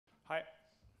Hi,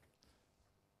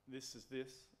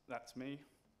 that's me.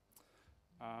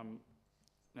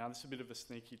 Now this is a bit of a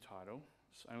sneaky title,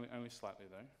 only slightly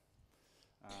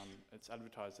though. It's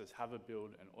advertised as have a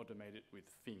build and automate it with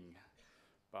Phing,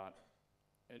 but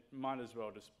it might as well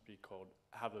just be called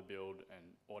have a build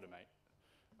and automate.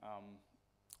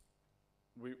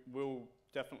 We will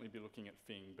definitely be looking at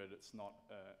Phing, but it's not,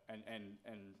 and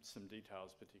some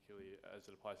details particularly as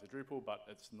it applies to Drupal, but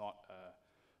it's not a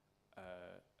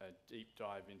deep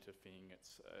dive into Phing.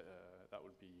 That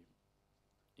would be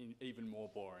even more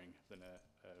boring than a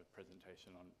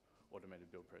presentation on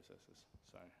automated build processes.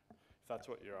 So if that's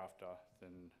what you're after,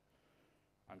 then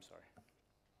I'm sorry.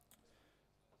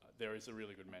 There is a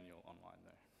really good manual online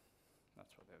though.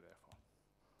 That's what they're there for.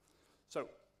 So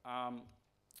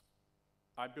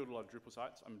I build a lot of Drupal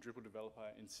sites. I'm a Drupal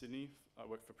developer in Sydney. I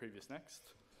work for Previous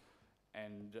Next,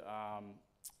 and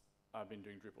I've been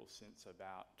doing Drupal since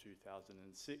about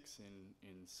 2006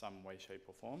 in some way, shape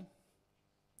or form.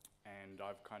 And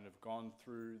I've kind of gone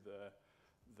through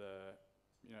the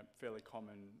fairly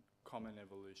common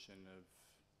evolution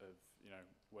of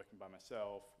working by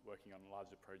myself, working on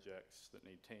larger projects that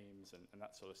need teams and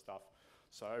that sort of stuff.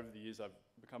 So over the years I've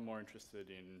become more interested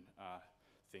in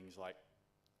things like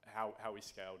how we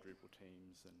scale Drupal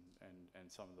teams and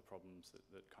some of the problems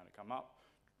that kind of come up.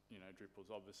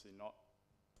 Drupal's obviously not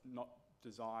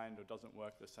designed or doesn't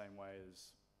work the same way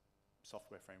as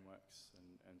software frameworks,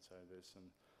 and so there's some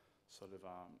sort of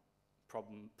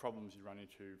problems you run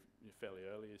into fairly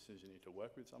early as soon as you need to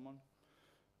work with someone,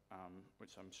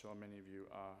 which I'm sure many of you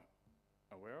are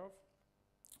aware of.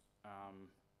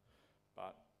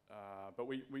 But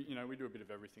we do a bit of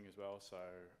everything as well. So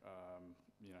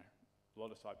a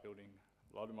lot of site building,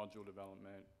 a lot of module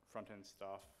development, front-end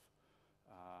stuff.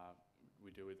 We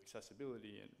deal with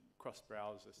accessibility and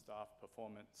cross-browser stuff,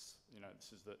 performance.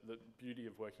 This is the beauty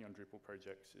of working on Drupal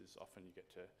projects is often you get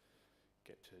to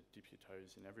dip your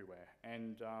toes in everywhere,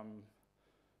 and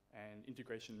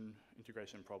integration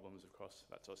problems, of course,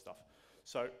 that sort of stuff.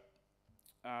 So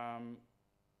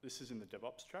this is in the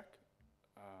DevOps track.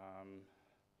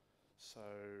 So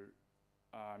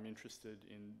I'm interested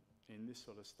in this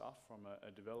sort of stuff from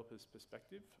a developer's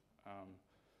perspective.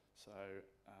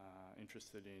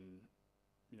 Interested in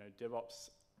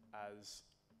DevOps as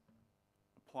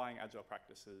applying agile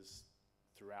practices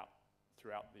throughout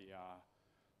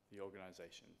the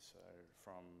organization. So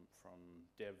from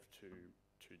dev to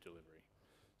delivery.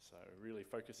 So really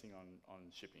focusing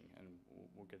on shipping, and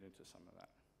we'll get into some of that.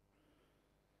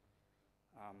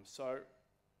 So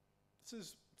this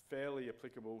is fairly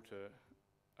applicable to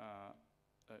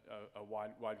a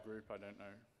wide group. I don't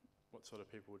know what sort of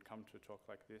people would come to a talk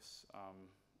like this,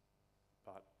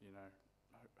 but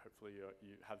hopefully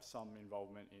you have some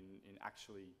involvement in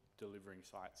actually delivering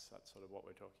sites. That's sort of what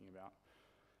we're talking about.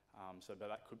 But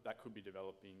that could be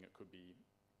developing. It could be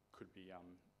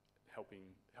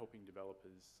helping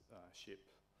developers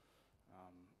ship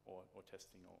or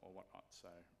testing or whatnot. So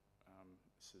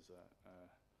this is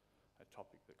a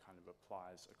topic that kind of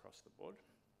applies across the board.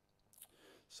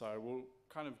 So we'll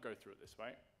kind of go through it this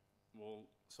way. We'll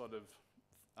sort of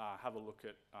have a look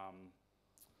at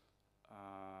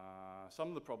some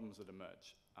of the problems that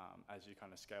emerge as you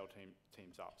kind of scale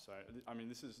teams up. So I mean,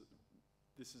 this is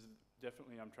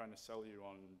definitely, I'm trying to sell you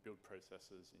on build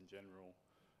processes in general,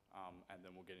 and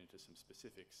then we'll get into some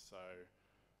specifics. So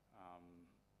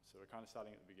we're kind of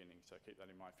starting at the beginning, so keep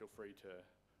that in mind. Feel free to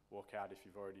walk out if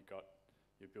you've already got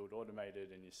your build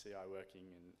automated and your CI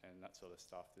working and that sort of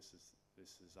stuff. This is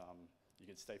you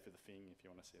can stay for the Phing if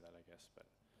you want to see that, I guess, but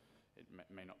it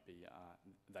may not be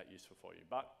that useful for you.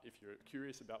 But if you're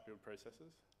curious about build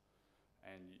processes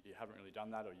and you haven't really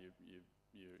done that, or you're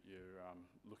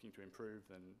looking to improve,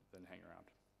 then hang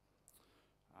around.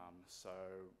 So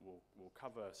we'll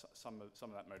cover some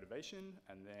of that motivation,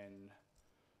 and then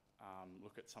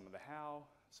look at some of the how,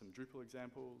 some Drupal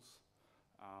examples,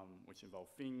 which involve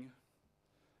Phing,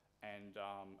 and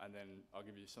then I'll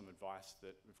give you some advice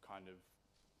that we've kind of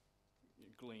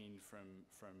gleaned from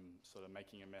sort of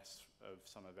making a mess of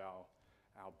some of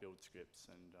our build scripts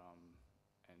and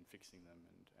fixing them,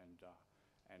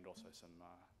 and also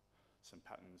some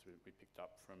patterns we picked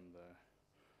up from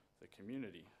the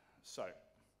community. So,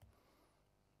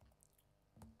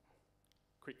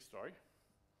 quick story.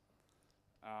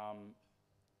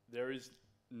 There is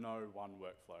no one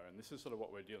workflow, and this is sort of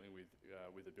what we're dealing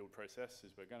with the build process.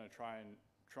 Is we're going to try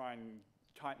and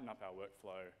tighten up our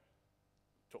workflow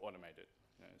to automate it.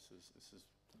 This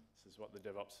is what the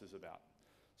DevOps is about.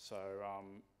 So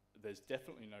there's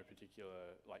definitely no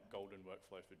particular golden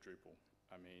workflow for Drupal.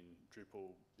 I mean,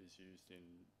 Drupal is used in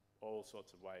all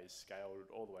sorts of ways, scaled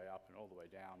all the way up and all the way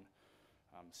down,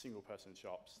 single person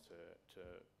shops to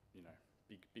you know,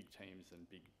 big teams and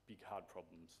big hard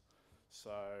problems.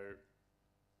 So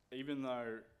even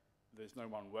though there's no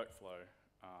one workflow,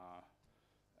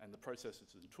 and the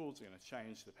processes and tools are going to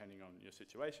change depending on your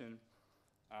situation,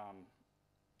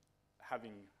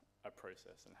 having a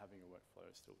process and having a workflow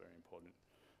is still very important.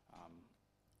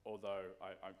 Although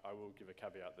I will give a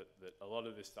caveat that a lot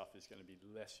of this stuff is going to be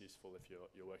less useful if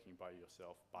you're working by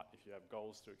yourself, but if you have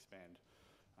goals to expand,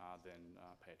 then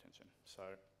pay attention.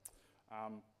 So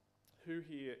who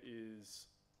here is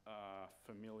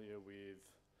familiar with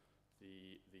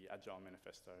the Agile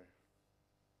Manifesto?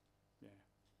 Yeah.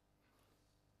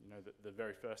 You know, the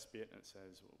very first bit, and it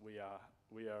says, we are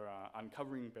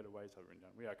uncovering better ways, I've written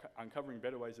down, we are uncovering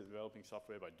better ways of developing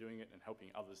software by doing it and helping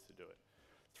others to do it.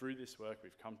 Through this work,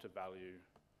 we've come to value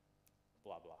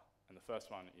blah, blah. And the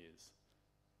first one is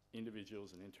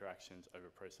individuals and interactions over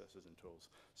processes and tools.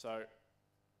 So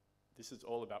this is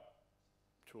all about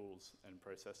tools and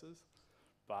processes,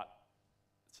 but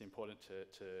it's important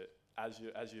to as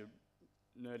you're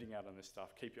nerding out on this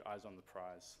stuff, keep your eyes on the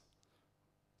prize.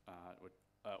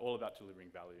 All about delivering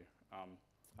value. I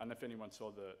don't know if anyone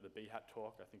saw the BHAT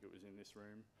talk. I think it was in this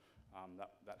room.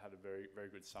 That had a very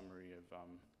good summary of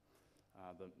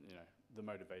the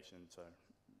motivation. So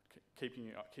keeping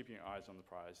your eyes on the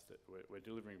prize, that we're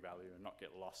delivering value and not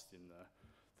get lost in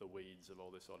the weeds of all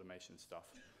this automation stuff.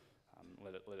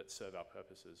 Let it serve our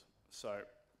purposes. So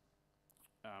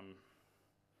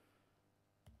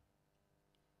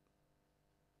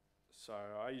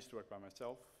I used to work by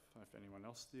myself. I don't know if anyone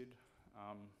else did.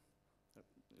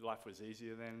 Life was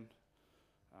easier then.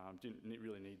 Didn't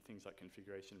really need things like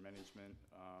configuration management.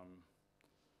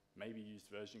 Maybe used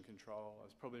version control. I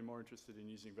was probably more interested in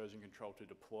using version control to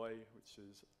deploy, which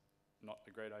is not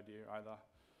a great idea either.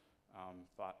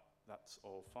 But that's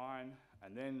all fine.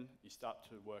 And then you start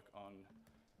to work on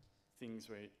things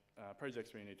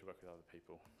projects where you need to work with other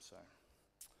people. So,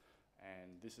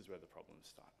 and this is where the problems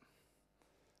start.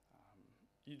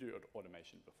 You do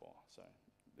automation before, so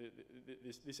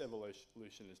this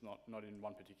evolution is not in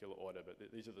one particular order, but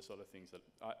these are the sort of things that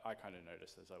I kind of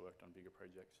noticed as I worked on bigger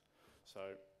projects.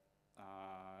 So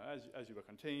as you work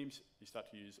on teams, you start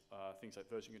to use things like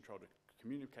version control to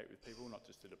communicate with people, not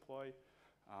just to deploy.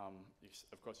 You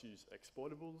of course use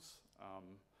exportables,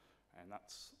 and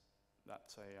that's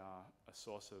a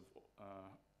source of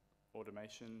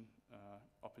automation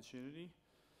opportunity.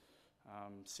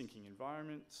 Syncing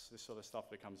environments, this sort of stuff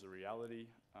becomes a reality.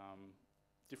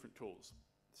 Different tools.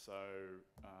 So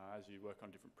as you work on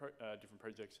different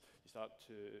projects,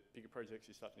 bigger projects,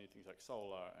 you start to need things like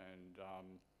Solar and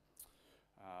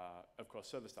of course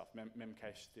server stuff,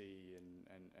 memcached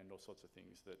and all sorts of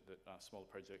things that smaller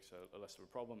projects are less of a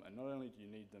problem. And not only do you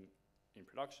need them in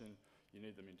production, you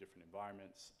need them in different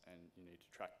environments, and you need to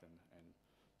track them. And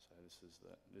so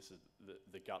this is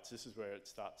the guts. This is where it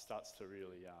starts to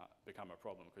really become a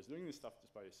problem, because doing this stuff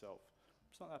just by yourself,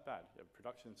 it's not that bad. You have a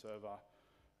production server,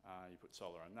 you put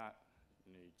Solar on that,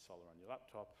 you need Solar on your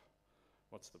laptop.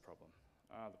 What's the problem?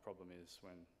 The problem is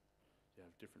when you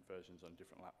have different versions on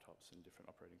different laptops and different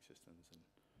operating systems and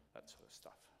that sort of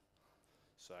stuff.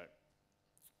 So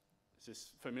is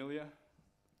this familiar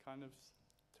kind of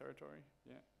territory?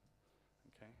 Yeah.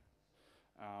 Okay.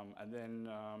 And then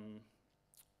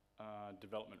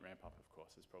development ramp up, of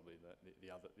course, is probably the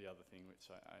other thing which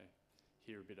I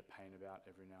hear a bit of pain about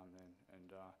every now and then,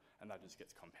 and that just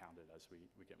gets compounded as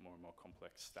we get more and more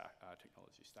complex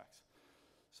technology stacks.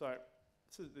 So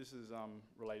this is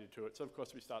related to it. So of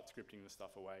course we start scripting the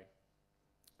stuff away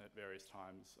at various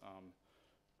times.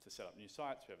 To set up new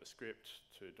sites, we have a script.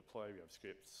 To deploy, we have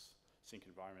scripts. Sync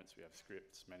environments, we have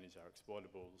scripts. Manage our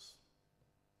exportables.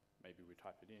 Maybe we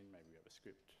type it in, maybe we have a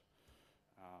script.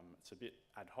 It's a bit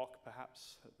ad hoc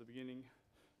perhaps at the beginning,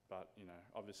 but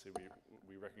obviously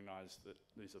we recognize that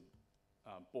these are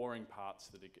boring parts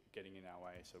that are getting in our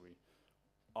way, so we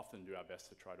often do our best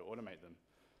to try to automate them.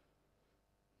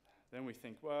 Then we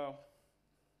think, well,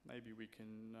 maybe we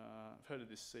can, I've heard of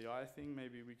this CI thing,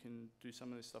 maybe we can do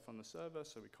some of this stuff on the server,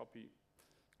 so we copy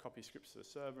scripts to the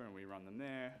server and we run them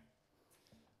there.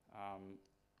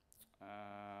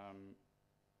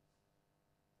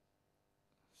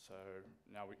 So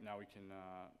now we can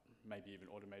maybe even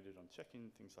automate it on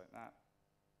check-in, things like that.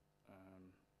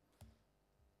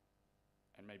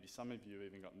 And maybe some of you have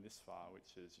even gotten this far,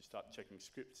 which is you start checking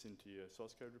scripts into your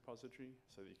source code repository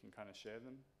so that you can kind of share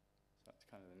them. So that's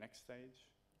kind of the next stage.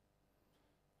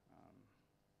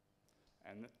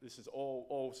 And this is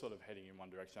all sort of heading in one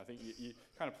direction. I think you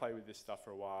kind of play with this stuff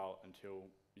for a while until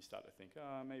you start to think,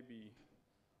 maybe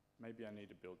maybe I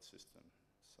need a build system.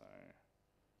 So,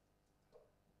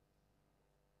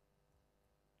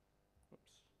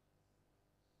 whoops,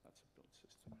 that's a build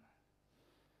system.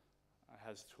 It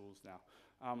has tools now.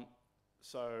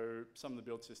 So some of the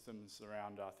build systems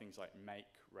around are things like make,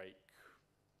 rake,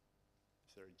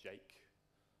 is there a Jake?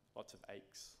 Lots of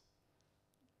aches,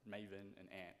 Maven and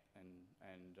Ant,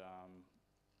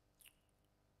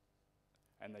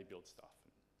 and they build stuff.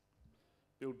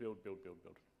 Build, build, build, build,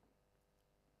 build.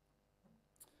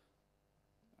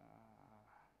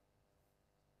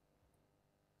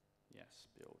 Yes,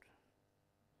 build.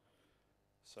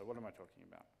 So what am I talking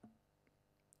about?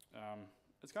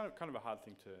 It's kind of a hard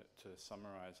thing to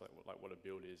summarize, like what a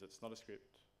build is. It's not a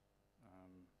script.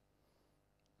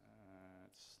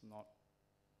 It's not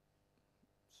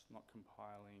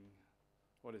compiling.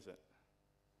 What is it?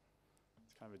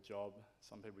 It's kind of a job.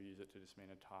 Some people use it to just mean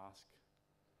a task.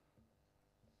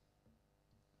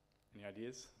 Any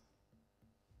ideas?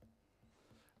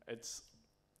 It's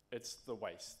the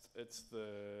waste. It's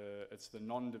the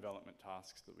non-development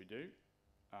tasks that we do.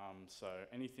 So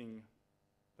anything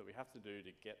that we have to do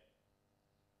to get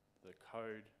the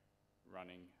code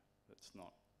running that's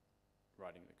not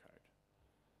writing the code.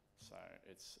 So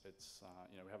it's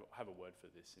you know, we have a word for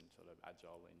this in sort of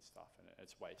agile lean stuff, and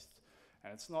it's waste.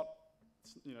 And it's not,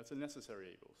 you know, it's a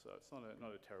necessary evil, so it's not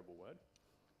a terrible word,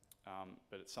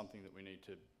 but it's something that we need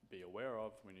to be aware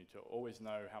of. We need to always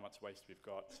know how much waste we've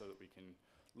got so that we can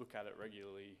look at it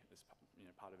regularly as, you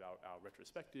know, part of our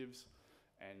retrospectives,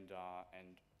 and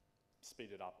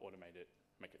speed it up, automate it,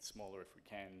 make it smaller if we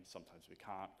can. Sometimes we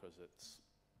can't because it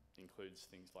includes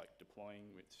things like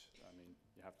deploying, which, I mean,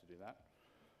 you have to do that.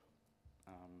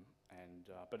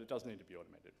 But it does need to be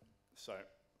automated. So let's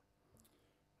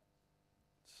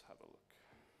have a look.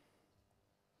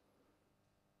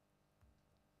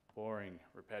 Boring,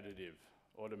 repetitive,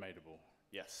 automatable.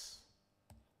 Yes,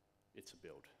 it's a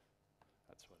build.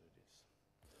 That's what it is.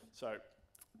 So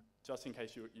just in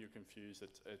case you're confused,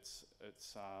 it's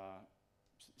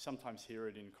sometimes hear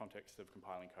it in context of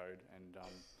compiling code, and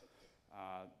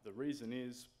the reason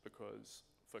is because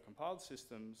for compiled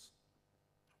systems,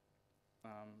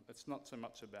 it's not so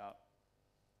much about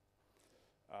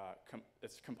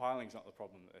compiling is not the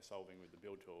problem that they're solving with the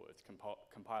build tool. It's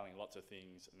compiling lots of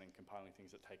things, and then compiling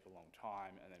things that take a long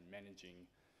time, and then managing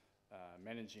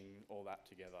all that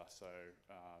together. So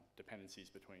dependencies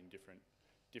between different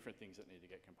things that need to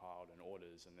get compiled, and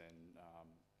orders, and then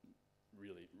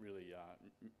really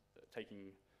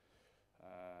taking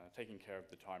care of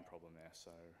the time problem there.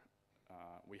 So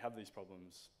we have these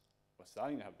problems. We're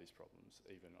starting to have these problems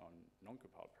even on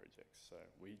non-compiled projects. So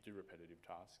we do repetitive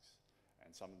tasks, and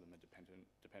some of them are dependent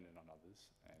on others,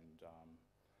 and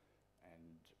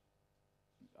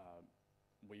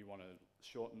we want to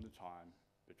shorten the time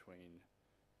between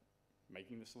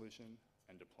making the solution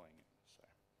and deploying it. So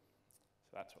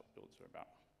that's what builds are about.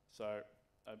 So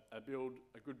a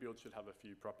good build should have a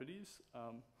few properties.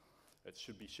 It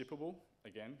should be shippable.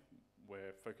 Again,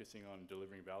 we're focusing on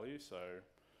delivering value, so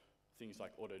things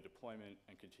like auto deployment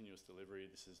and continuous delivery,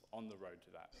 this is on the road to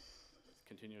that.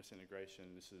 Continuous integration,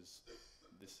 this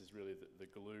is really the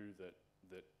glue that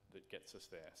gets us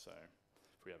there. So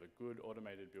if we have a good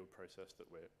automated build process that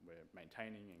we're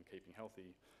maintaining and keeping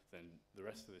healthy, then the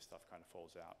rest of this stuff kind of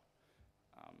falls out,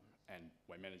 and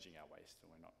we're managing our waste, and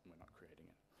we're not creating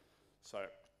it. So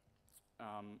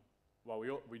while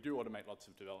we do automate lots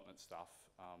of development stuff,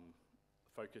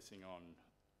 focusing on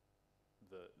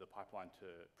the pipeline to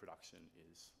production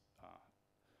is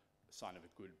a sign of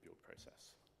a good build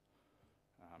process.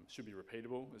 Should be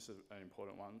repeatable. This is an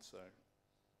important one. So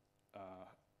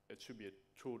it should be a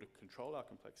tool to control our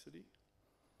complexity,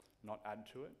 not add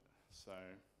to it. So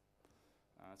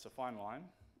it's a fine line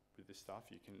with this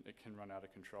stuff. It can run out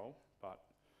of control, but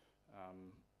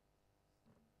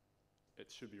it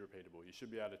should be repeatable. You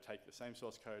should be able to take the same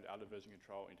source code out of version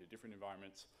control into different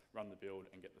environments, run the build,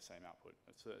 and get the same output.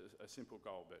 It's a simple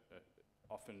goal, but it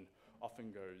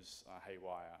often goes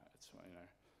haywire. It's, you know,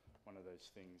 one of those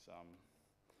things.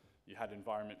 You had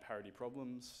environment parity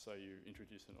problems, so you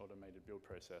introduced an automated build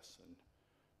process, and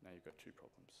now you've got two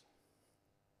problems.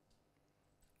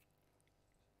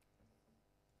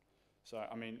 So,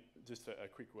 I mean, just a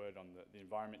quick word on the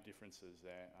environment differences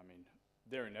there. I mean,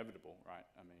 they're inevitable, right?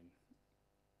 I mean,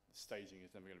 staging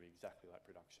is never going to be exactly like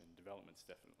production. Development's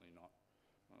definitely not.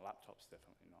 Laptop's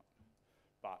definitely not.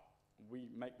 But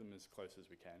we make them as close as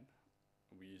we can.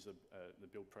 We use the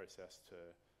build process to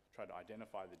try to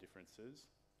identify the differences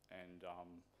and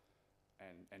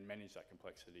manage that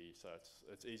complexity, so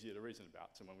it's easier to reason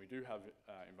about. So when we do have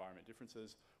environment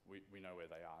differences, we know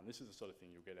where they are. And this is the sort of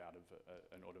thing you'll get out of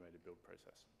an automated build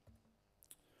process.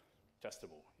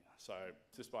 testable. So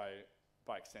just by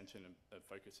extension of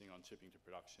focusing on shipping to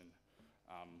production,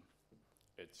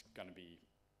 it's going to be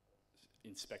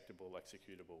inspectable,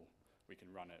 executable. We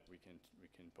can run it. We can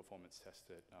performance test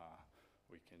it.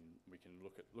 We can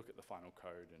look at the final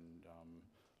code and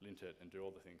lint it and do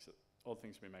all the things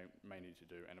we may need to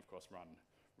do, and of course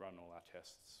run all our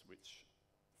tests. Which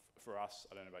for us,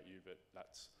 I don't know about you, but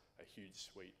that's a huge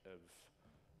suite of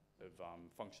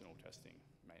functional testing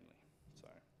mainly. So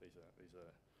these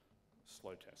are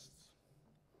slow tests,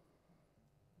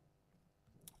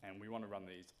 and we want to run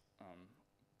these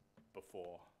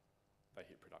before they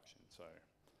hit production. So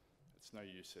it's no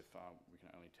use if we can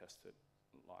only test it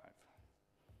live.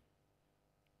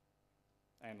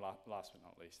 And last but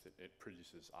not least, it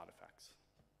produces artifacts,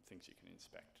 things you can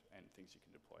inspect and things you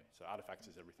can deploy. So artifacts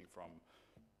is everything from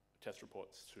test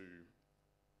reports to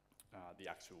the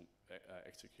actual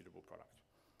executable product.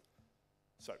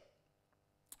 So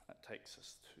that takes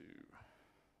us to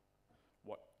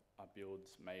what are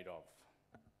builds made of.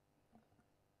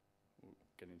 We'll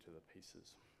get into the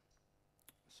pieces.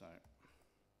 So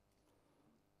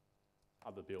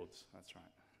other builds, that's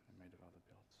right, they're made of other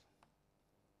builds.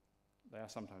 They are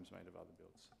sometimes made of other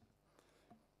builds.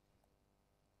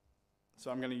 So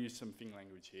I'm going to use some Phing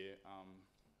language here.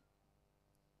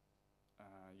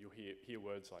 You'll hear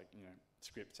words like,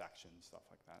 scripts, actions, stuff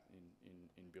like that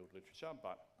in build literature,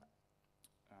 but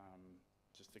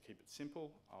just to keep it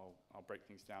simple, I'll break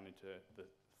things down into the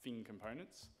Phing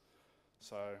components.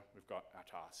 So we've got our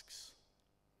tasks.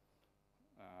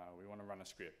 We want to run a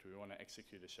script. We want to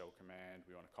execute a shell command.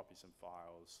 We want to copy some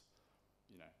files.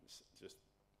 Just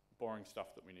boring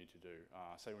stuff that we need to do.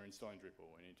 Say we're installing Drupal,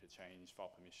 we need to change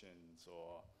file permissions,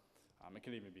 or it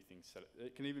can even be things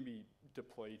it can even be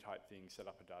deploy type things, set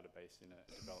up a database in a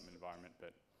development environment,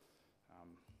 but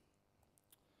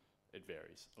it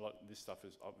varies. This stuff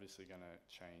is obviously going to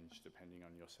change depending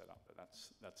on your setup, but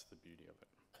that's the beauty of it.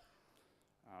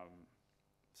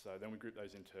 So then we group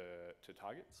those into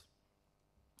targets.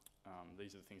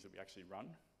 These are the things that we actually run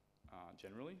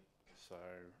generally. So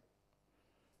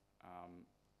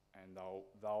and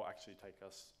they'll actually take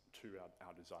us to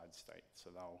our desired state.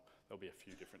 So there'll be a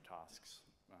few different tasks: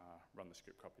 run the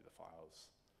script, copy the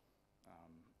files,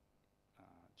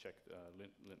 check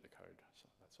lint the code,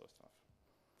 so that sort of stuff.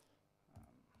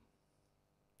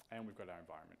 And we've got our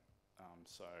environment.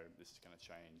 So this is going to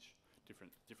change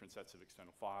different sets of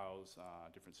external files,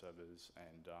 different servers,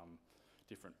 and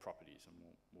different properties, and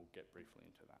we'll get briefly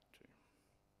into that too.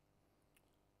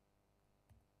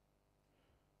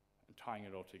 And tying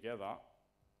it all together,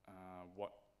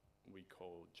 what we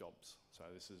call jobs. So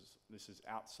this is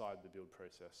outside the build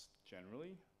process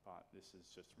generally, but this is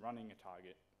just running a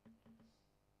target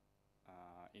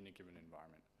in a given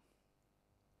environment.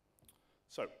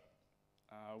 So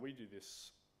we do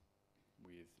this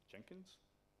with Jenkins,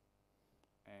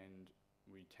 and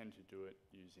we tend to do it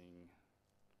using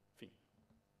Phing.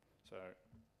 So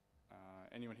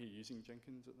anyone here using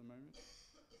Jenkins at the moment?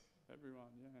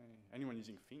 Everyone, yay. Anyone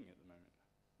using Phing at the moment?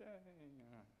 Yay.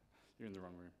 You're in the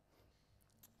wrong room.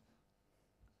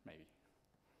 Maybe.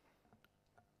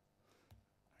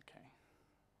 Okay.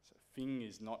 So Phing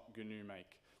is not GNU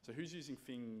make. So who's using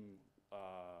Phing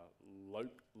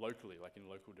locally, like in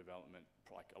local development,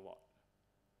 like a lot?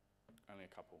 Only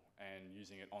a couple. And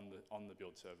using it on the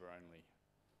build server only?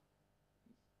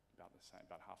 About the same,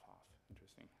 about half-half.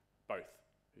 Interesting. Both.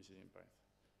 Who's using both?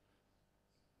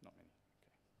 Not many.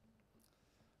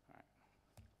 Okay. All right.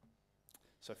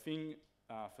 So Phing,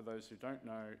 for those who don't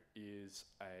know, is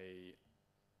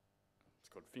it's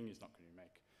called Phing is not GNU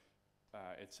make.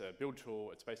 It's a build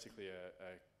tool. It's basically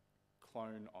a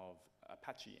clone of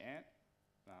Apache Ant,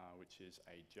 which is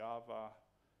a Java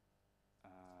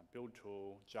build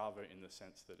tool. Java in the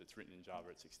sense that it's written in Java,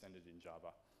 it's extended in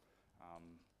Java.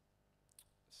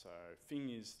 So Phing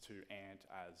is to Ant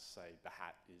as, say,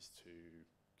 Behat is to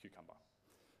Cucumber.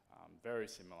 Very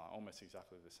similar, almost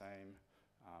exactly the same,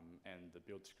 and the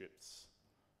build scripts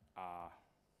are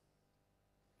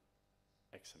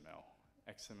XML,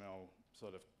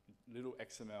 sort of little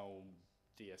XML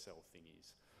DSL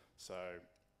thingies. So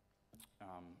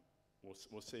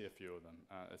we'll see a few of them.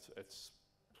 It's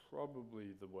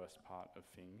probably the worst part of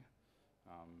Phing,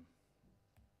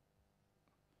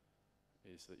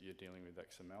 is that you're dealing with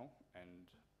XML, and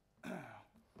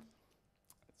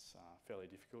it's fairly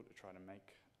difficult to try to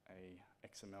make a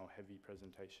XML-heavy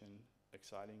presentation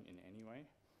exciting in any way.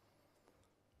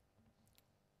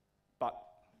 But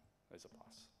there's a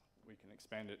plus. We can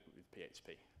expand it with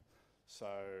PHP.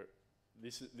 So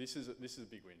this is a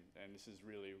big win, and this is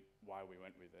really why we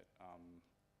went with it.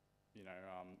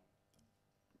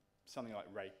 Something like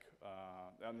Rake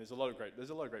and there's a lot of great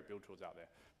build tools out there,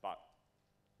 but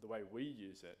the way we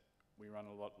use it, we run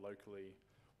a lot locally.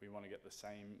 We want to get the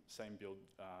same build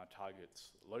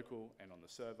targets local and on the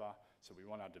server, so we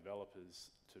want our developers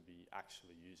to be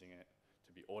actually using it,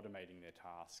 to be automating their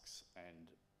tasks, and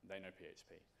they know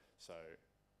PHP. So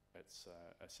it's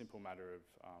a simple matter of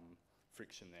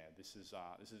friction there. This is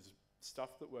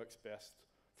stuff that works best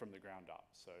from the ground up.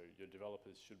 So your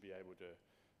developers should be able to,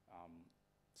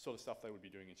 sort of stuff they would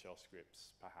be doing in shell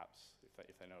scripts, perhaps,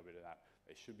 if they know a bit of that,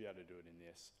 they should be able to do it in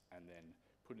this, and then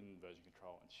put it in version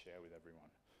control and share with everyone.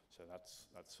 So that's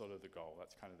sort of the goal.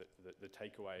 That's kind of the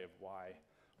takeaway of why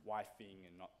Phing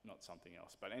and not something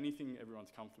else. But anything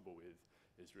everyone's comfortable with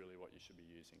is really what you should be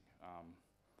using.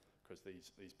 Because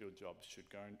these build jobs should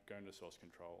go into source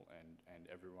control, and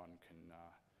everyone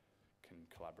can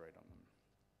collaborate on them.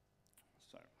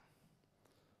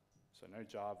 So no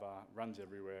Java, runs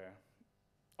everywhere,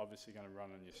 obviously going to run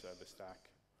on your server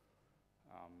stack.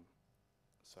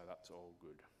 So that's all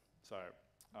good. So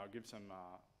I'll give some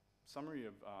summary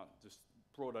of just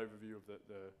broad overview of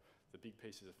the big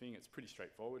pieces of Phing. It's pretty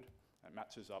straightforward. It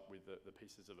matches up with the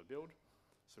pieces of a build.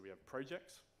 So we have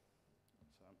projects.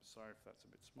 So I'm sorry if that's a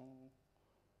bit small.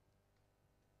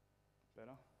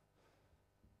 Better.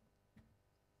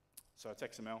 So it's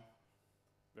XML,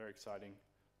 very exciting,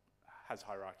 has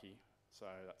hierarchy, so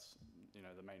that's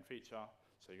the main feature.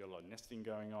 So you've got a lot of nesting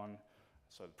going on.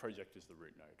 So the project is the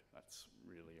root node. That's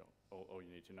really all you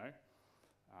need to know.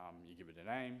 You give it a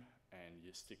name and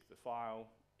you stick the file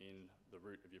in the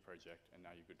root of your project, and now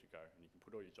you're good to go, and you can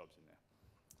put all your jobs in there.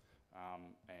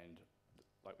 And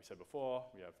like we said before,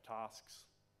 we have tasks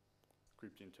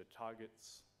grouped into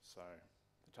targets. So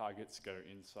the targets go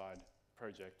inside the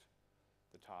project.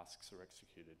 The tasks are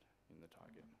executed in the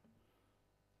target.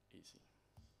 Easy.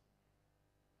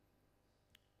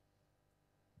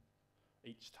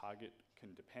 Each target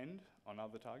can depend on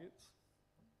other targets.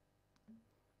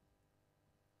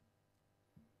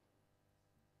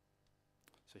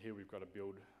 So here we've got a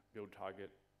build target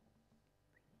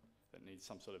that needs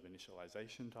some sort of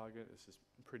initialization target. This is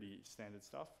pretty standard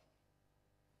stuff.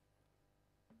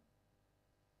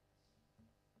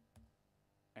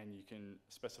 And you can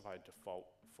specify a default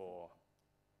for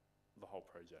the whole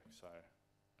project. So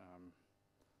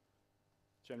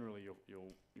generally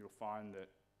you'll find that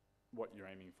what you're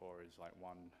aiming for is like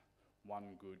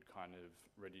one good kind of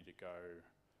ready to go,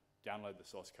 download the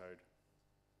source code,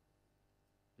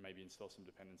 maybe install some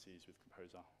dependencies with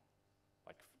Composer,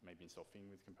 like maybe install Phing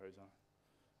with Composer,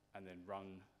 and then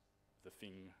run the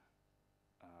Phing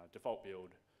default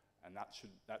build, and that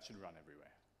should run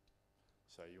everywhere.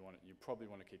 So you probably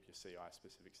want to keep your CI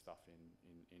specific stuff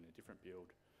in a different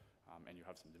build, and you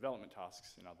have some development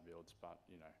tasks in other builds, but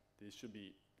there should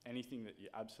be anything that you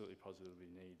absolutely positively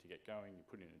need to get going, you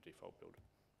put in a default build,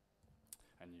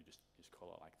 and you just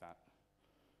call it like that,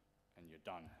 and you're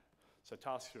done. So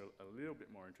tasks are a little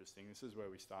bit more interesting. This is where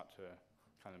we start to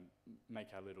kind of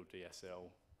make our little DSL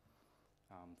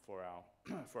for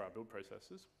our build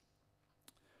processes.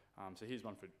 So here's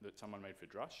one that someone made for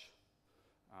Drush.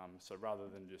 So rather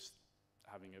than just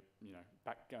having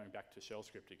going back to shell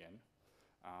script again,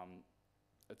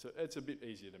 it's a bit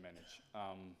easier to manage.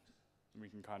 We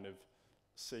can kind of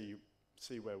see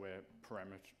where we're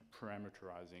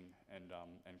parameterizing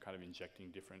and kind of injecting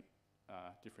different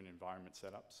environment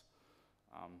setups.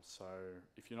 So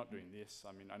if you're not doing this,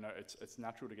 I mean, I know it's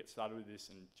natural to get started with this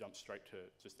and jump straight to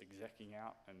just execing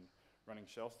out and running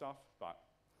shell stuff, but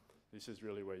this is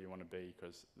really where you want to be,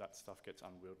 because that stuff gets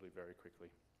unwieldy very quickly.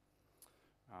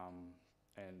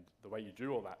 And the way you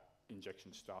do all that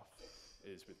injection stuff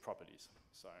is with properties.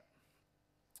 So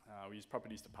we use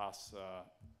properties to pass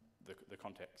the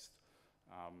context.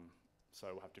 So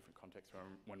we'll have different context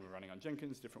when we're running on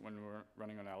Jenkins, different when we're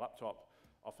running on our laptop,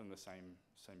 often the same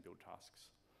build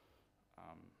tasks.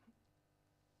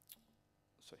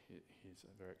 So here's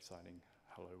a very exciting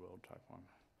hello world type one.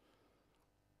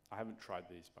 I haven't tried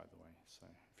these, by the way, so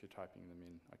if you're typing them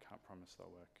in, I can't promise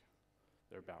they'll work.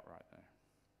 They're about right there.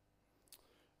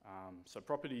 So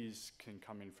properties can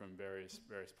come in from various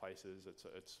places. It's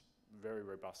a very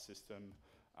robust system.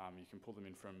 You can pull them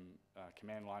in from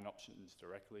command line options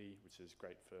directly, which is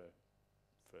great for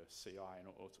CI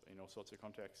in all sorts of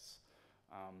contexts.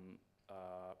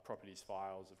 Properties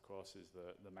files, of course, is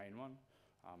the main one.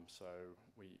 So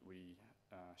we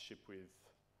ship with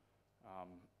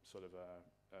sort of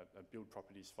a build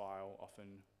properties file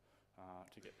often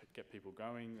to get people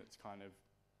going. It's kind of,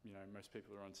 most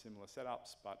people are on similar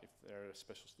setups, but if they're a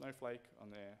special snowflake on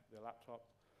their laptop,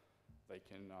 they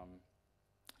can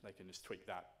just tweak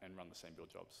that and run the same build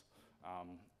jobs.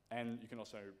 And you can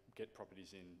also get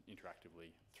properties in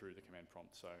interactively through the command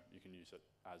prompt, so you can use it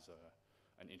as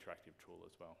an interactive tool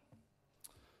as well.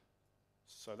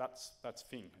 So that's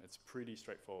Phing. It's pretty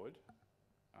straightforward.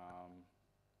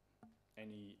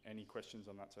 Any questions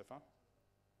on that so far?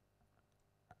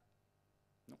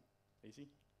 No, easy.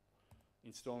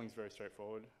 Installing is very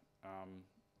straightforward.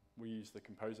 We use the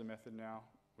composer method now,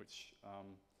 which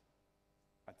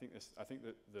I think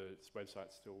that the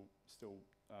website still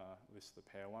lists the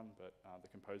pair one, but the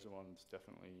composer one's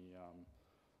definitely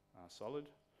solid.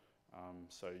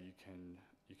 So you can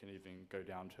even go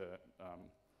down to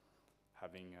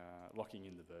having locking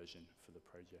in the version for the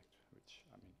project, which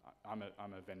I mean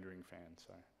I'm a vendoring fan,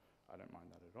 so I don't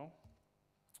mind that at all.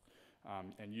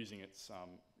 And using it's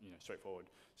straightforward.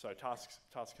 So tasks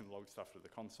can log stuff to the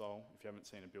console. If you haven't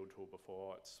seen a build tool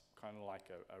before, it's kind of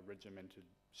like a regimented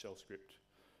shell script,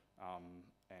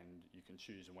 and you can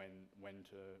choose when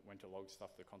to log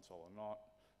stuff to the console or not,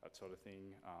 that sort of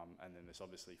thing. And then there's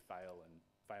obviously fail and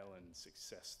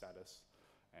success status,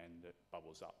 and it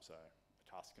bubbles up. So a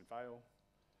task can fail,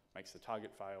 makes the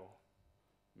target fail,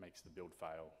 makes the build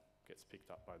fail, gets picked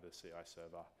up by the CI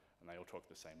server, and they all talk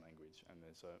the same language. And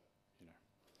there's an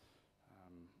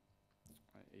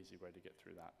easy way to get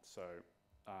through that. So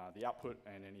the output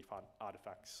and any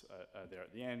artifacts are there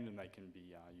at the end, and they can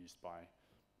be used by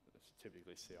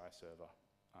typically CI server,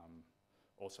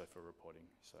 also for reporting.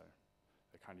 So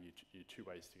they're kind of your two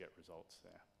ways to get results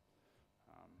there.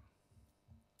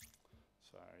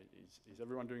 So is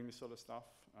everyone doing this sort of stuff?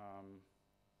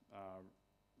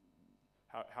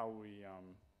 How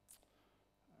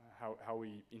are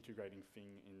we integrating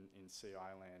Phing in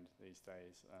CI land these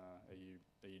days?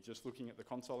 Are you just looking at the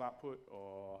console output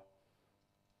or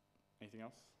anything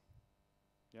else?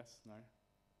 Yes? No?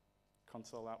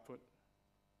 Console output?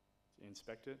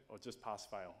 Inspect it, or just pass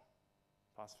fail?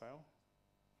 Pass fail?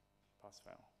 Pass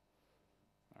fail.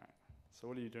 All right. So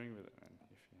what are you doing with it then?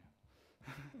 If you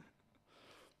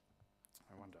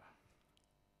I wonder.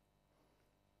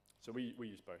 So we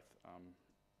use both.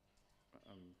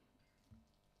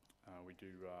 We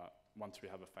do once we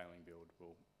have a failing build,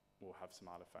 we'll have some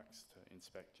artifacts to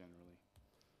inspect generally.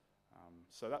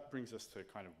 So that brings us to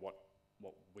kind of what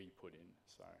we put in.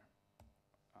 So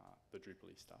the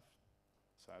Drupal-y stuff.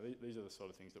 So these are the sort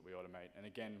of things that we automate. And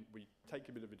again, we take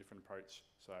a bit of a different approach.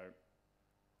 So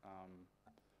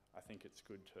I think it's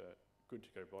good to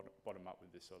go bottom up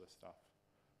with this sort of stuff.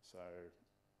 So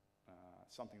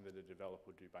something that a developer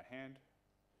would do by hand,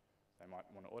 they might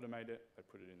want to automate it. They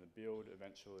put it in the build.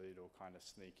 Eventually, it'll kind of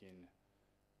sneak in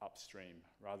upstream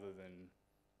rather than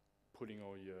putting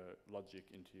all your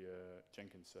logic into your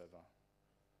Jenkins server.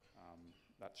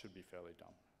 That should be fairly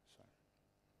dumb. So,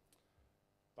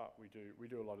 but we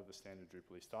do a lot of the standard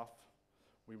Drupal-y stuff.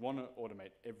 We want to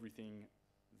automate everything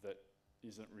that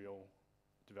isn't real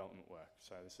development work.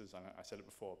 So this is, I said it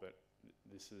before, but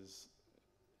this is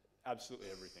absolutely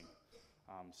everything.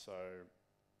 So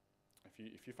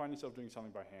if you find yourself doing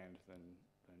something by hand, then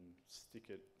stick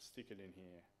it in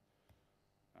here.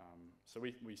 So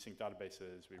we sync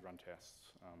databases, we run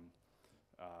tests,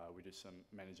 we do some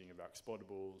managing of our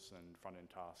exportables and front-end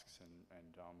tasks,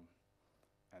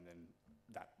 and then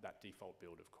that default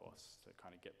build, of course, to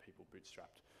kind of get people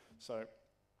bootstrapped. So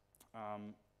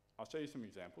I'll show you some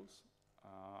examples.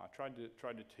 I tried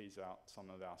to tease out some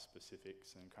of our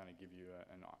specifics and kind of give you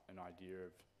an idea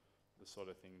of the sort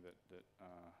of thing that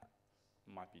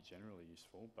might be generally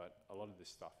useful, but a lot of this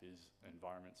stuff is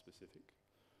environment specific.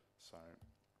 So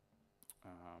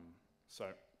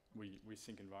we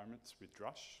sync environments with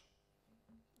Drush.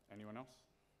 Anyone else?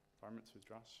 Environments with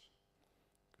Drush?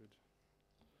 Good.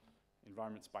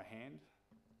 Environments by hand,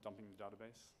 dumping the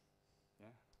database.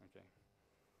 Yeah, okay.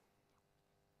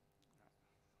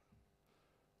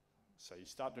 So you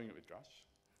start doing it with Drush,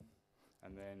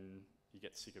 and then you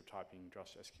get sick of typing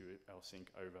Drush SQL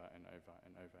sync over and over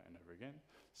and over and over again.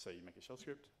 So you make a shell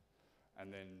script,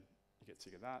 and then you get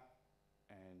sick of that,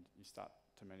 and you start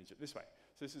to manage it this way.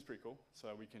 So this is pretty cool.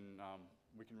 So we can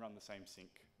run the same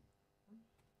sync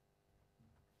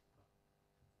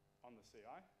on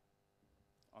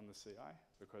the CI,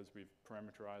 because we've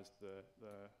parameterized the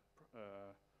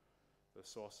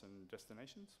source and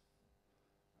destinations.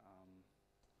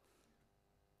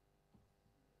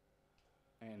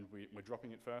 And we're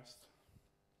dropping it first.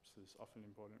 This is often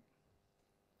important.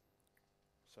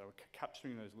 So we're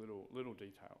capturing those little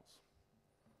details.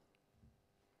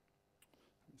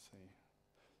 Let me see.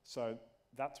 So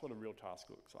that's what a real task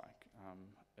looks like.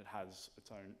 It has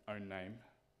its own name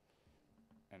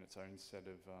and its own set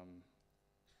of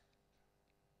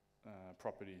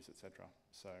properties, etc.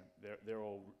 So they're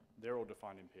all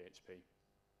defined in PHP.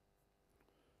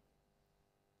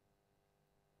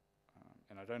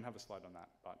 and I don't have a slide on that,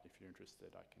 but if you're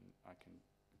interested, I can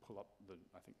pull up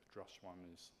I think the Drush one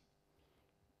is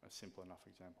a simple enough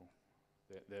example.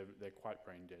 They're quite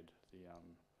brain dead, the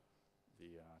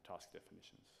task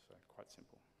definitions, so quite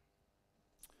simple.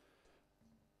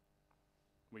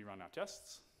 We run our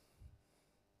tests,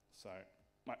 so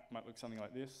might look something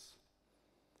like this.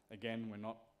 Again, we're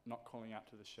not calling out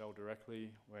to the shell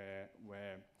directly.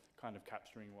 We're kind of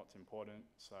capturing what's important.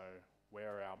 So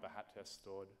where are our Behat tests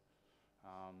stored?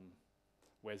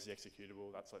 Where's the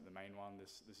executable? That's like the main one.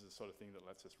 This is the sort of thing that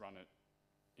lets us run it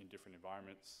in different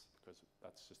environments because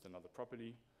that's just another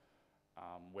property.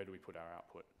 Where do we put our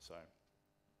output? So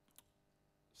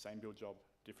same build job,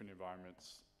 different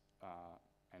environments,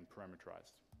 and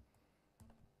parameterized.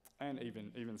 And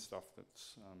even stuff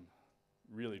that's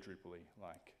really Drupal-y,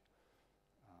 like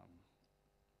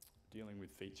dealing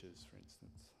with features, for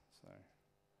instance. So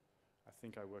I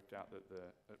think I worked out that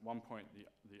at one point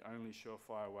the only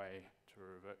surefire way to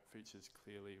revert features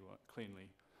cleanly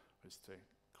was to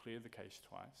clear the cache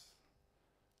twice,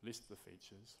 list the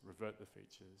features, revert the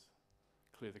features,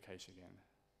 clear the cache again,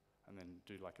 and then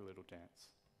do like a little dance.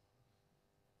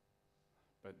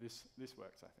 But this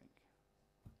works, I think.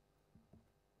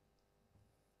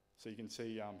 So you can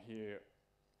see here,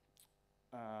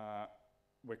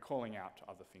 we're calling out to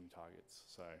other Phing targets.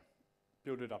 So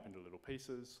build it up into little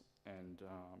pieces and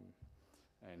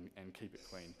keep it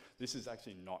clean. This is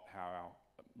actually not how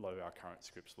our current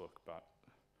scripts look, but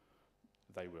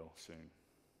they will soon.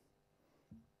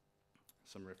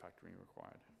 Some refactoring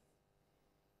required.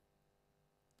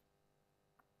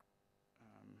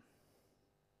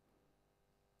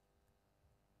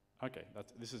 Okay,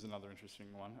 this is another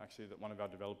interesting one, actually, that one of our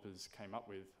developers came up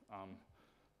with.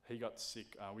 He got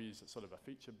sick. We use sort of a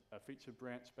feature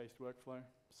branch-based workflow.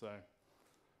 So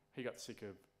he got sick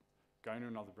of going to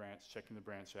another branch, checking the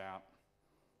branch out,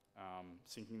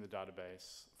 syncing the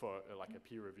database for like a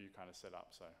peer review kind of setup.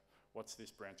 So what's this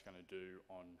branch going to do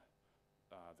on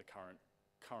the current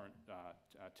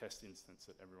test instance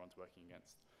that everyone's working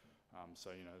against?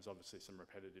 So there's obviously some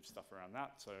repetitive stuff around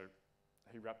that. So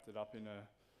he wrapped it up in a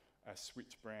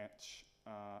switch branch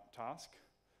task,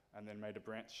 and then made a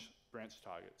branch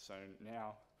target. So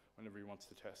now, whenever he wants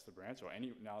to test the branch,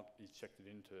 now he's checked it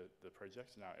into the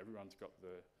project. So now everyone's got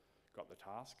the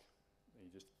task. He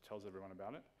just tells everyone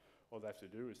about it. All they have to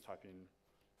do is type in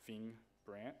Phing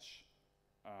branch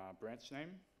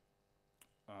name,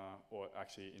 or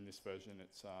actually in this version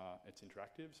it's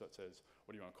interactive. So it says,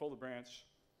 what do you want to call the branch?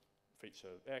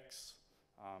 Feature X.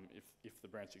 If the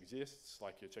branch exists,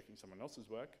 like you're checking someone else's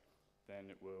work,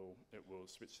 then it will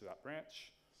switch to that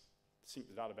branch, sync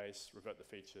the database, revert the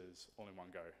features all in one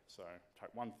go. So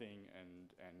type one thing,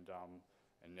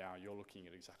 and now you're looking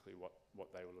at exactly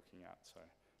what they were looking at. So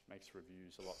it makes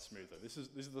reviews a lot smoother. This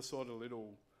is the sort of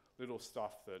little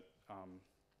stuff that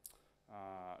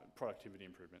productivity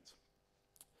improvements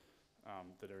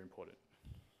that are important.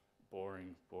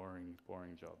 Boring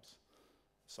jobs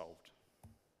solved.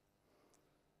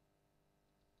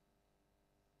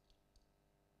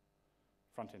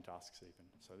 Front-end tasks even.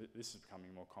 So this is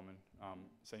becoming more common.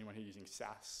 Is anyone here using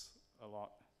SASS a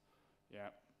lot? Yeah.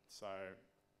 So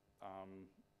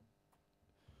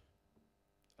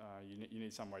you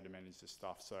need some way to manage this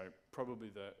stuff. So probably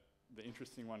the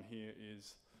interesting one here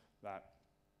is that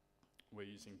we're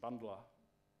using bundler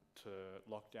to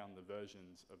lock down the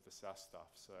versions of the SASS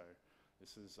stuff. So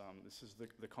this is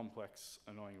the complex,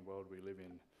 annoying world we live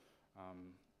in.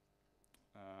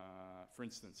 For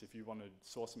instance, if you wanted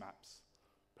source maps,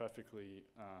 perfectly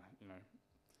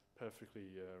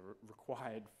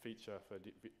required feature for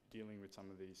dealing with some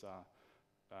of these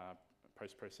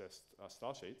post-processed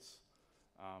style sheets,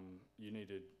 you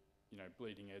needed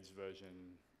bleeding edge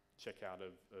version checkout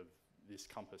of this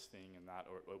compass thing and that,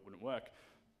 or it wouldn't work.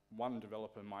 One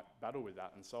developer might battle with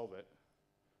that and solve it.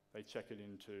 They check it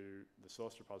into the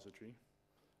source repository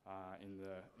in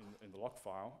the log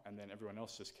file, and then everyone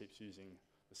else just keeps using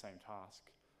the same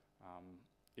task.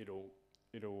 It'll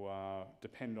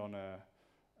depend on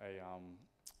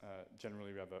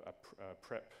generally we have a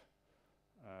prep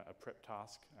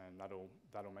task, and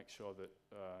that'll make sure that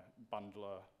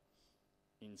bundler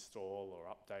install or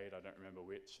update, I don't remember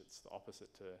which, it's the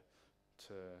opposite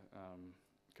to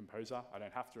composer. I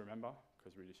don't have to remember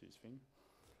because we just use Phing,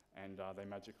 and they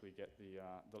magically get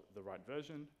the right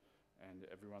version, and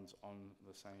everyone's on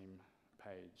the same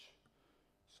page.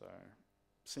 So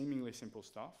seemingly simple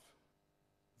stuff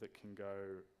that can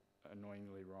go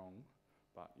annoyingly wrong,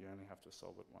 but you only have to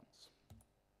solve it once.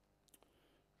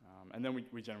 And then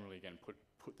we generally, again, put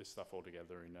this stuff all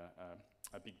together in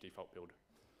a big default build.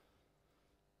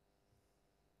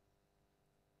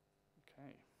 Okay.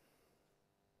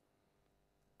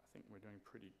 we're doing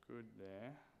pretty good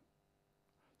there.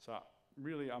 So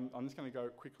really, I'm just going to go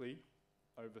quickly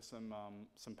over some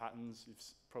patterns. You've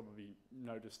probably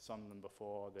noticed some of them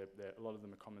before. A lot of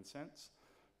them are common sense,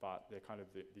 but they're kind of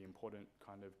the important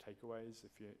kind of takeaways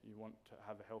if you want to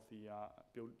have a healthy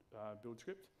build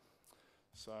script.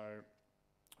 So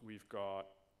we've got,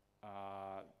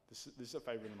 this is a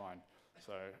favorite of mine.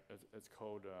 So it's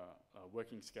called a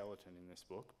working skeleton in this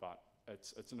book, but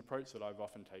it's an approach that I've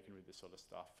often taken with this sort of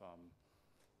stuff.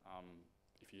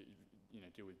 If you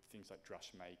deal with things like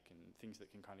drush make and things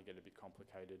that can kind of get a bit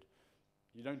complicated,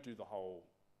 you don't do the whole,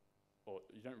 or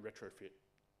you don't retrofit,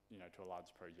 to a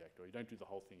large project, or you don't do the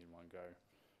whole thing in one go.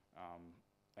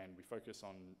 And we focus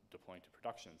on deploying to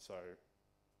production. So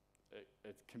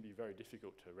it can be very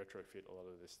difficult to retrofit a lot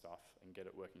of this stuff and get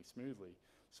it working smoothly.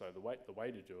 So the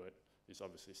way to do it is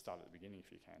obviously start at the beginning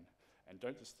if you can. And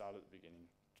don't just start at the beginning.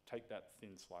 Take that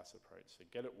thin slice approach. So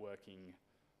get it working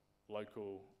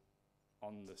local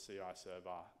on the CI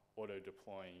server,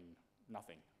 auto-deploying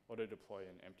nothing. Auto-deploy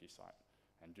an empty site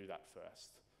and do that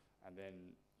first. And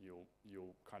then you'll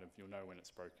know when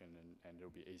it's broken and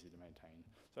it'll be easy to maintain.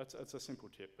 So it's a simple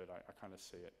tip, but I kind of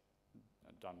see it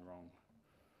done wrong.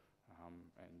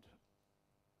 And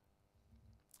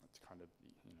it's kind of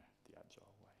the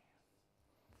agile way.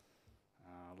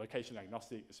 Location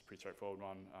agnostic is a pretty straightforward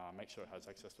one. Make sure it has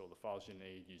access to all the files you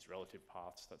need, use relative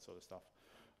paths, that sort of stuff.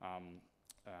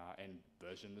 And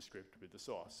version the script with the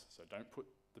source. So don't put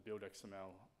the build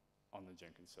XML on the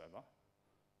Jenkins server,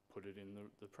 put it in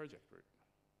the project root.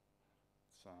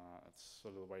 It's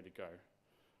sort of the way to go.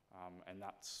 And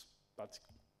that's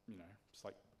it's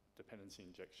like dependency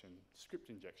injection, script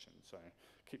injection. So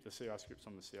keep the CI scripts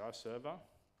on the CI server.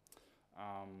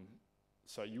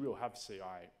 So you will have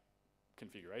CI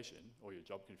configuration or your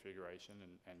job configuration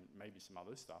and maybe some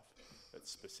other stuff that's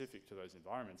specific to those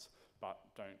environments, but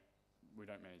we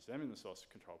don't manage them in the source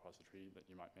control repository, that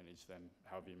you might manage them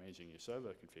however you're managing your server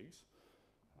configs,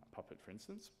 Puppet for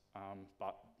instance,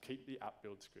 but keep the app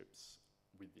build scripts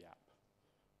with the app.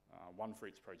 One for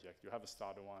each project. You have a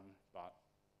starter one, but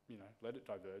let it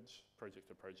diverge project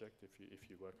to project if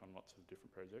you work on lots of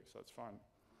different projects, that's fine.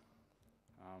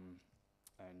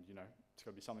 And it's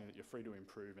got to be something that you're free to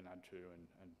improve and add to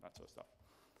and that sort of stuff.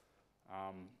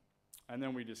 And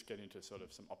then we just get into sort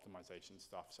of some optimization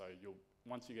stuff. So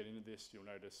once you get into this, you'll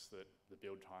notice that the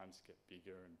build times get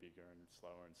bigger and bigger and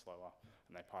slower,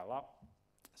 and they pile up.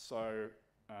 So,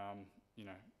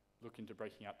 look into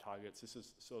breaking out targets. This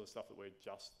is sort of stuff that we're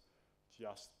just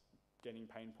getting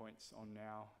pain points on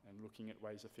now and looking at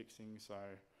ways of fixing. So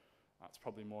it's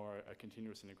probably more a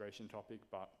continuous integration topic,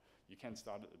 but you can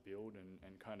start at the build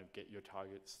and kind of get your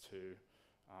targets to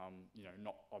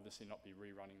obviously not be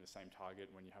rerunning the same target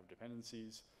when you have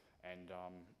dependencies, and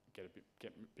get a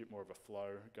bit more of a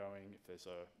flow going. If there's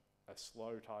a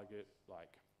slow target,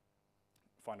 like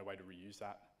find a way to reuse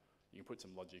that. You can put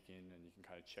some logic in and you can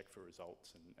kind of check for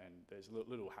results, and there's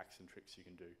little hacks and tricks you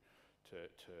can do to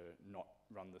not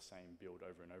run the same build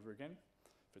over and over again.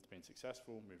 If it's been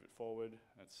successful, move it forward.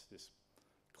 It's this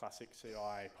classic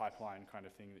CI pipeline kind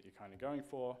of thing that you're kind of going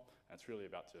for. And it's really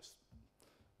about just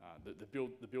the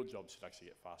build jobs should actually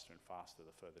get faster and faster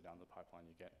the further down the pipeline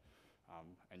you get,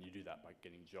 and you do that by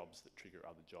getting jobs that trigger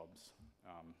other jobs,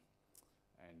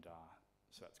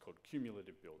 so that's called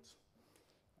cumulative builds,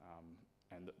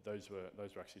 and those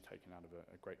were actually taken out of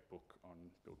a great book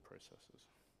on build processes.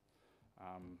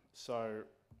 So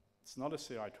it's not a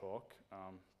CI talk,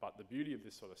 but the beauty of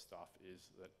this sort of stuff is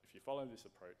that if you follow this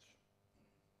approach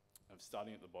of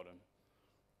starting at the bottom,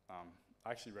 I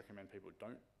actually recommend people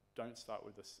don't start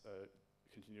with a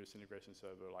continuous integration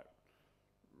server like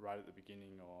right at the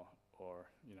beginning, or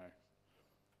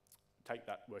take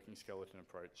that working skeleton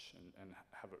approach and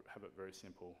have it very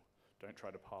simple. Don't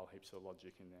try to pile heaps of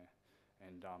logic in there.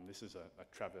 And this is a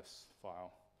Travis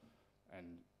file,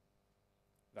 and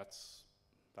that's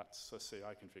a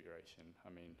CI configuration. I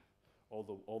mean, all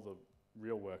the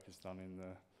real work is done in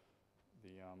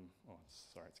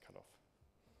it's cut off.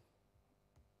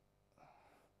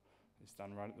 It's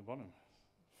done right at the bottom.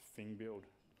 Phing build.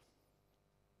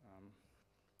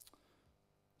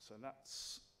 So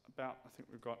that's about, I think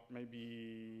we've got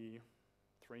maybe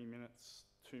 3 minutes,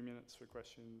 2 minutes for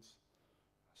questions.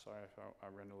 Sorry if I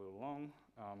ran a little long.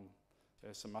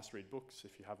 There's some must-read books.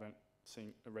 If you haven't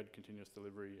read Continuous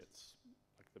Delivery, it's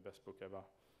like the best book ever.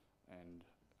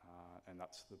 And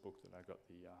that's the book that I got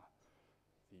the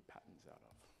patterns out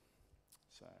of.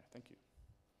 So thank you.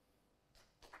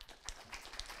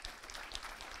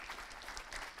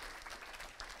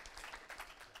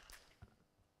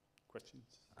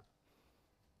 Questions?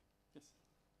 Yes.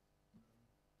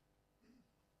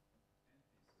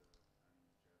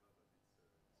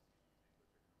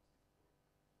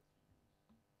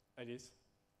 It is.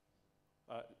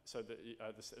 So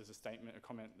there's a statement, a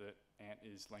comment that Ant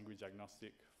is language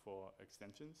agnostic for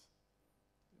extensions.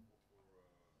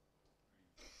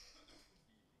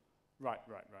 Right.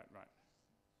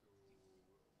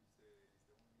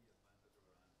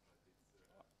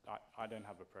 I don't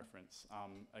have a preference.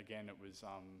 Again, it was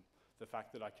the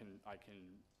fact that I can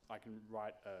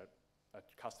write a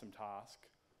custom task,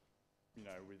 you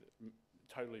know, with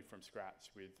totally from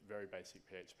scratch with very basic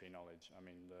PHP knowledge. I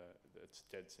mean, it's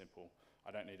dead simple.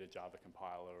 I don't need a Java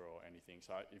compiler or anything.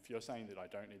 So if you're saying that I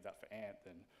don't need that for Ant,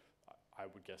 then I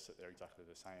would guess that they're exactly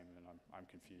the same, and I'm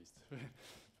confused.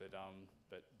 but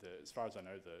as far as I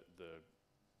know, the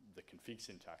config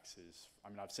syntax is. I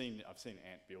mean, I've seen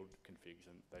Ant build configs,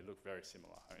 and they look very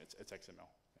similar. I mean, it's XML.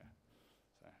 Yeah.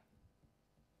 So.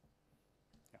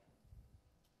 Yeah.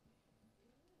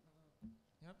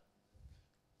 Yep.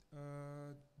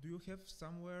 Do you have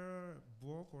somewhere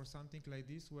blog or something like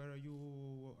this where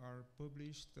you are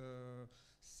published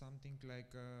something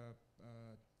like a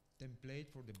template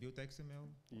for the build XML?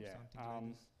 Yeah. Something like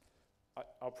this?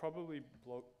 I'll probably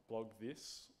blog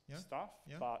this stuff,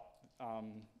 but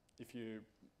if you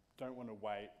don't want to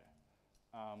wait,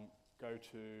 go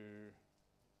to,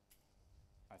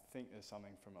 I think there's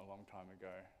something from a long time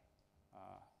ago,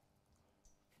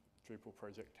 Drupal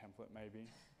project template maybe,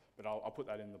 but I'll put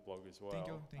that in the blog as well. Thank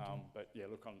you. But yeah,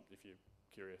 look on if you're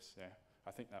curious. Yeah,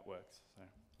 I think that works. So. Yeah,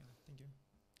 thank you.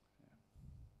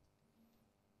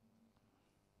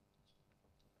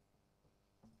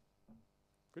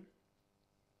 Good.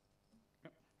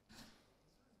 Yep.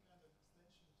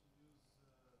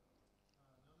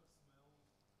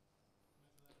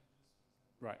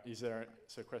 Right.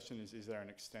 So question is there an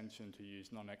extension to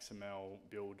use non-XML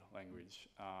build language?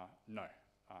 No,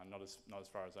 not as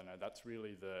far as I know. That's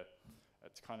really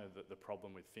it's kind of the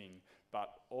problem with Phing.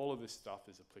 But all of this stuff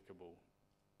is applicable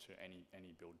to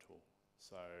any build tool.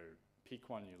 So pick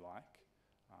one you like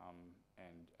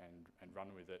and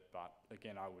run with it. But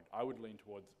again, I would lean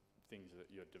towards things that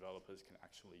your developers can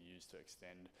actually use to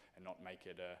extend and not make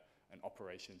it an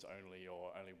operations only,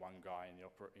 or only one guy in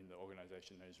the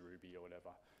organization knows Ruby or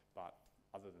whatever. But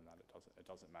other than that, it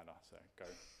doesn't matter. So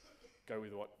go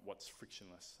with what's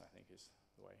frictionless, I think, is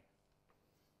the way.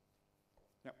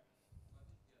 Yep. What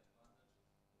is the advantage of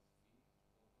Phing over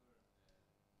build a bevy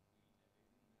method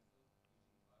using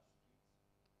bash scripts?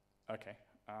 Okay.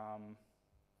 Let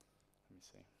me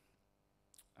see.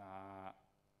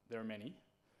 There are many.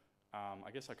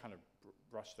 I guess I kind of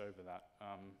brushed over that.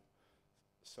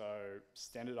 So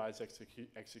standardized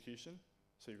execution.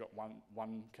 So you've got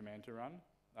one command to run.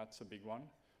 That's a big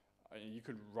one. You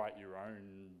could write your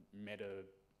own meta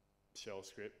shell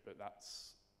script, but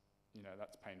that's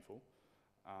painful.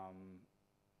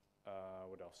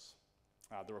 What else?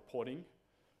 The reporting.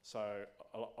 So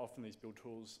often these build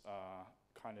tools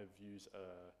kind of use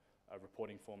a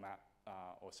reporting format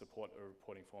or support a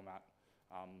reporting format,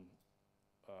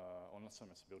 or not so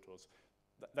much build tools.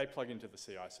 They plug into the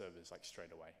CI servers like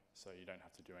straight away, so you don't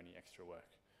have to do any extra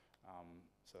work.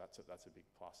 So that's a big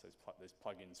plus. There's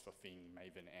plugins for Phing,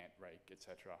 Maven, Ant, Rake,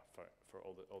 etc. for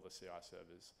all the CI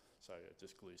servers. So it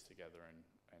just glues together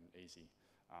and easy.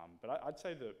 But I'd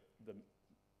say the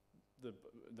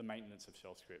maintenance of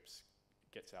shell scripts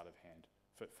gets out of hand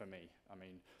for me. I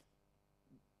mean,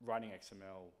 writing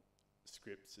XML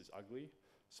scripts is ugly,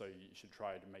 so you should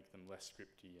try to make them less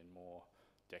scripty and more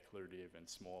declarative and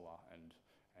smaller. And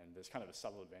there's kind of a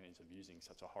subtle advantage of using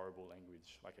such a horrible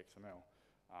language like XML,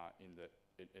 in that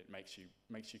it makes you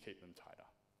keep them tighter.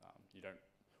 You don't.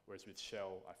 Whereas with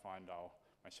shell, I find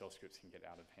my shell scripts can get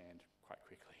out of hand quite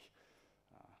quickly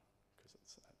because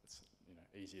it's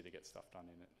easier to get stuff done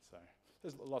in it. So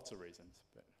there's lots of reasons,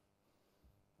 but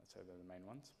I'd say they're the main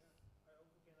ones. I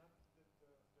also can add that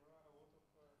there are a lot of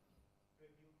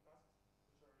pre-built tasks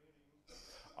which are really useful.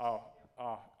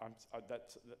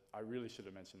 I really should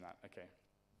have mentioned that. Okay.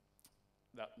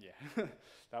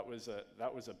 That was a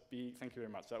big. Thank you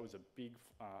very much. That was a big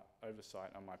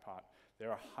oversight on my part.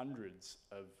 There are hundreds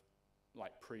of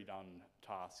pre-done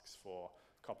tasks for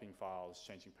copying files,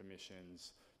 changing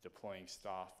permissions, deploying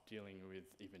stuff, dealing with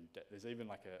there's even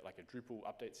like a Drupal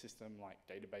update system, like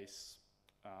database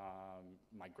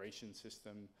migration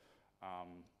system.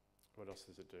 What else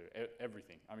does it do?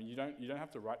 Everything. I mean, you don't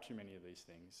have to write too many of these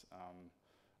things,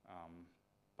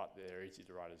 but they're easy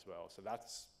to write as well. So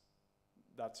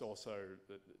that's also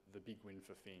the big win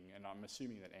for Phing, and I'm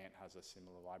assuming that Ant has a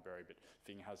similar library, but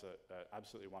Phing has a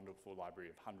absolutely wonderful library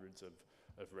of hundreds of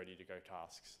ready-to-go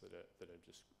tasks that are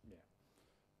just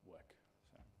work.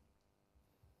 So.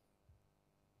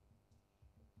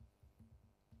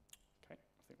 Okay,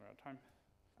 I think we're out of time.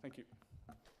 Thank you.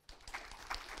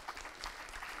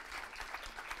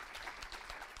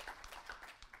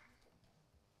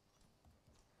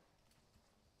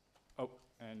 Oh,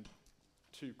 and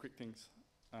two quick things.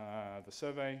 The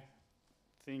survey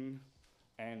thing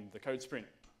and the code sprint.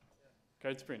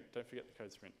 Code sprint, don't forget the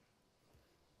code sprint.